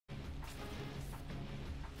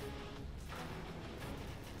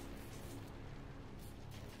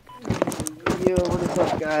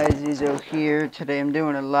What's up guys, Ezoh here. Today I'm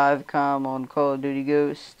doing a live comm on Call of Duty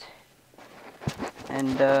Ghost.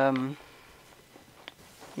 And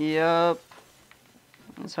yup.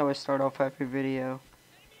 That's how I start off every video.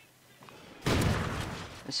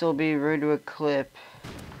 This will be right to a clip.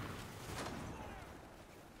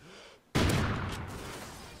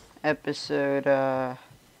 Episode,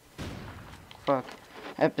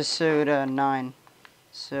 Episode 9.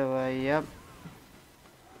 So, yep.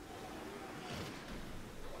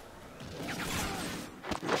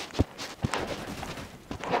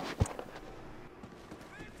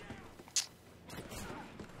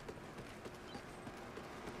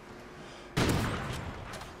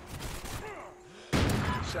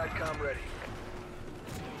 SATCOM ready.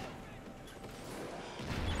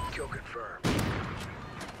 Kill confirmed.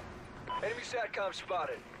 Enemy SATCOM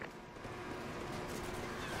spotted.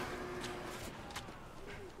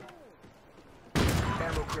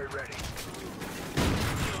 Ammo crate ready.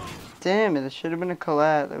 Damn it, this should have been a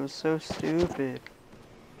collat. That was so stupid.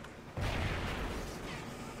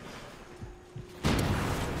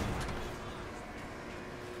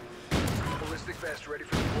 Ballistic vest ready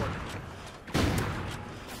for deployment.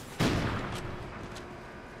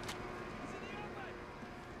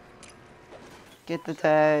 Get the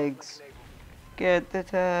tags. Get the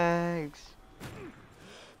tags.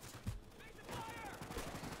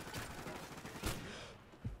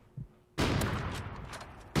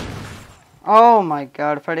 Oh my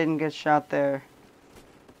god, if I didn't get shot there,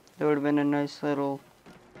 that would have been a nice little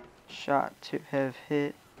shot to have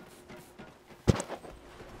hit.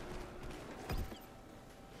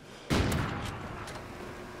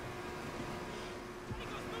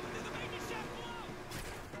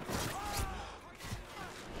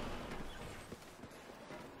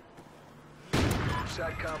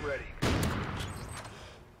 SATCOM ready.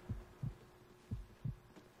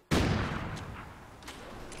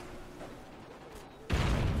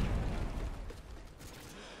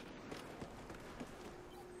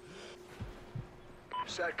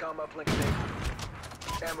 SATCOM uplink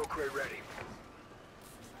enabled. Ammo crate ready.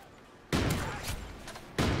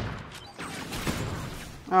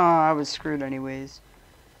 Oh, I was screwed anyways.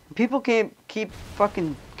 People can't keep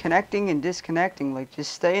fucking connecting and disconnecting. Like,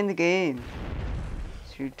 just stay in the game.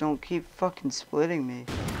 So you don't keep fucking splitting me.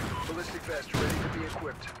 Ballistic vest ready to be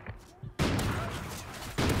equipped.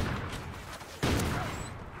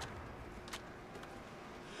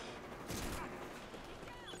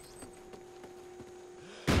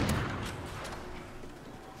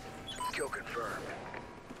 Kill confirmed.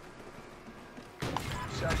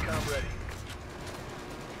 SATCOM ready.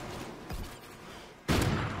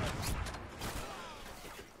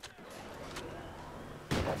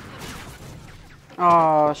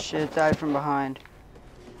 Oh shit, died from behind.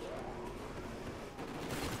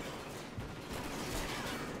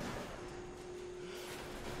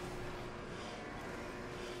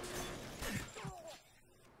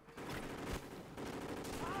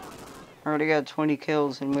 I already got 20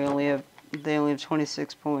 kills and they only have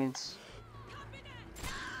 26 points.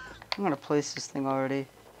 I'm gonna place this thing already.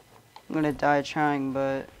 I'm gonna die trying,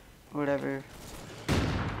 but whatever.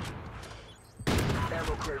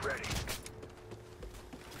 Ammo crate ready.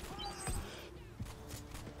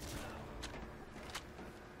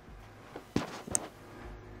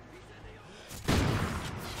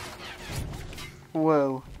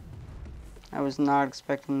 Whoa. I was not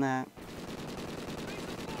expecting that.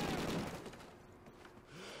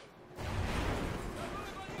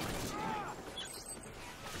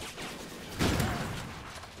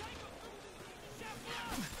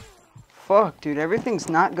 Fuck, dude, everything's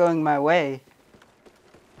not going my way.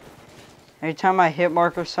 Every time I hit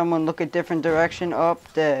mark or someone look a different direction, up,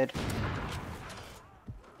 dead.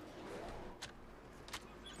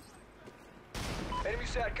 Enemy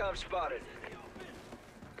SATCOM spotted.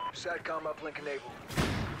 SATCOM uplink enabled.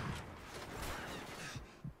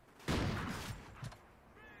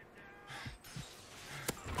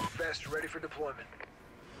 Vest ready for deployment.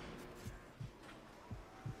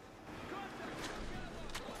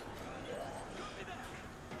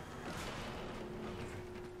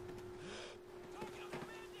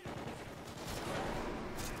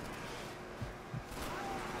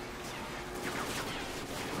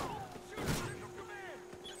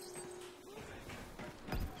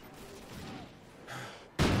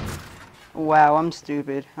 Wow, I'm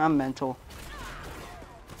stupid. I'm mental.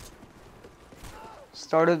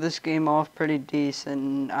 Started this game off pretty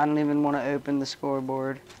decent. I don't even want to open the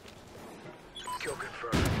scoreboard. Kill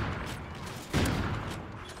confirmed.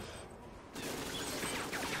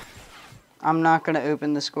 I'm not going to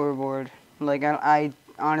open the scoreboard. Like, I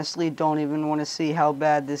honestly don't even want to see how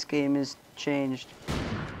bad this game is changed.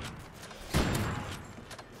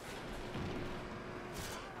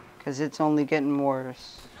 because it's only getting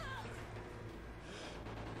worse.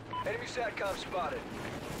 Enemy SATCOM spotted.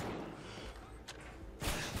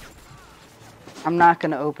 I'm not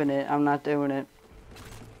gonna open it. I'm not doing it.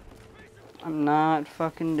 I'm not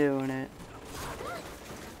fucking doing it.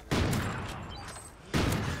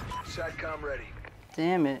 SATCOM ready.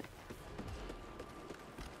 Damn it.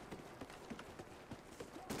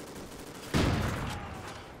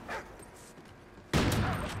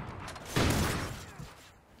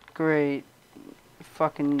 Great.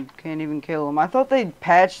 Fucking can't even kill him. I thought they'd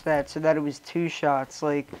patch that so that it was 2 shots.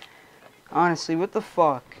 Like, honestly, what the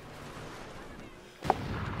fuck?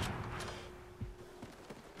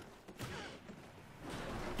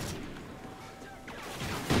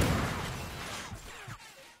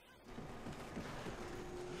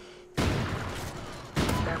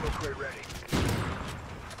 Ammo crate ready.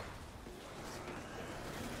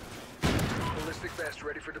 Ballistic vest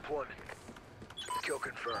ready for deployment. Kill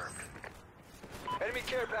confirmed. Enemy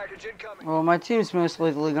care package incoming. Well, my team's most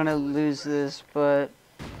likely gonna lose this, but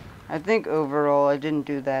I think overall I didn't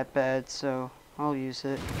do that bad, so I'll use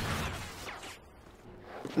it.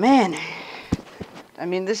 Man, I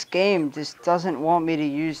mean, this game just doesn't want me to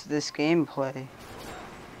use this gameplay.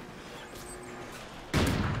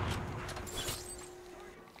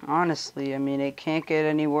 Honestly, I mean, it can't get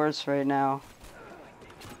any worse right now.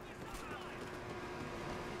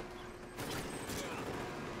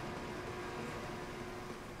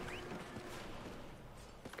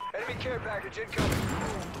 Enemy care package incoming.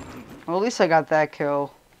 Well, at least I got that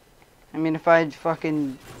kill. I mean, if I'd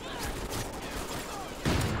fucking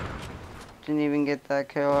didn't even get that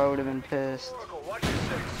kill, I would have been pissed. Oracle, watch your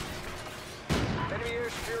six. Enemy air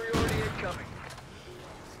superiority incoming.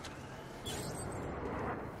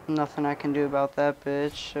 Nothing I can do about that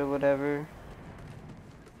bitch, or whatever.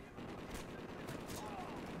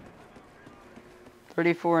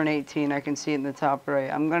 34 and 18, I can see it in the top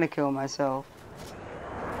right. I'm gonna kill myself.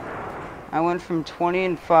 I went from 20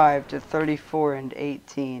 and 5 to 34 and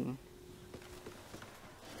 18.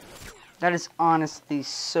 That is honestly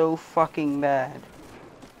so fucking bad.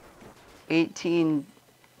 18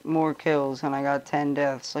 more kills and I got 10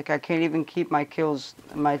 deaths. Like, I can't even keep my kills,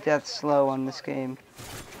 my deaths low on this game.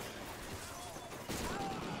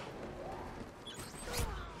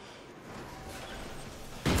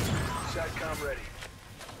 SATCOM ready.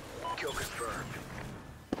 Kill confirmed.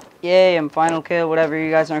 Yay, I'm final kill, whatever.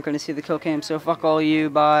 You guys aren't going to see the kill cam, so fuck all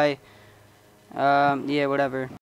you, bye. Yeah, whatever.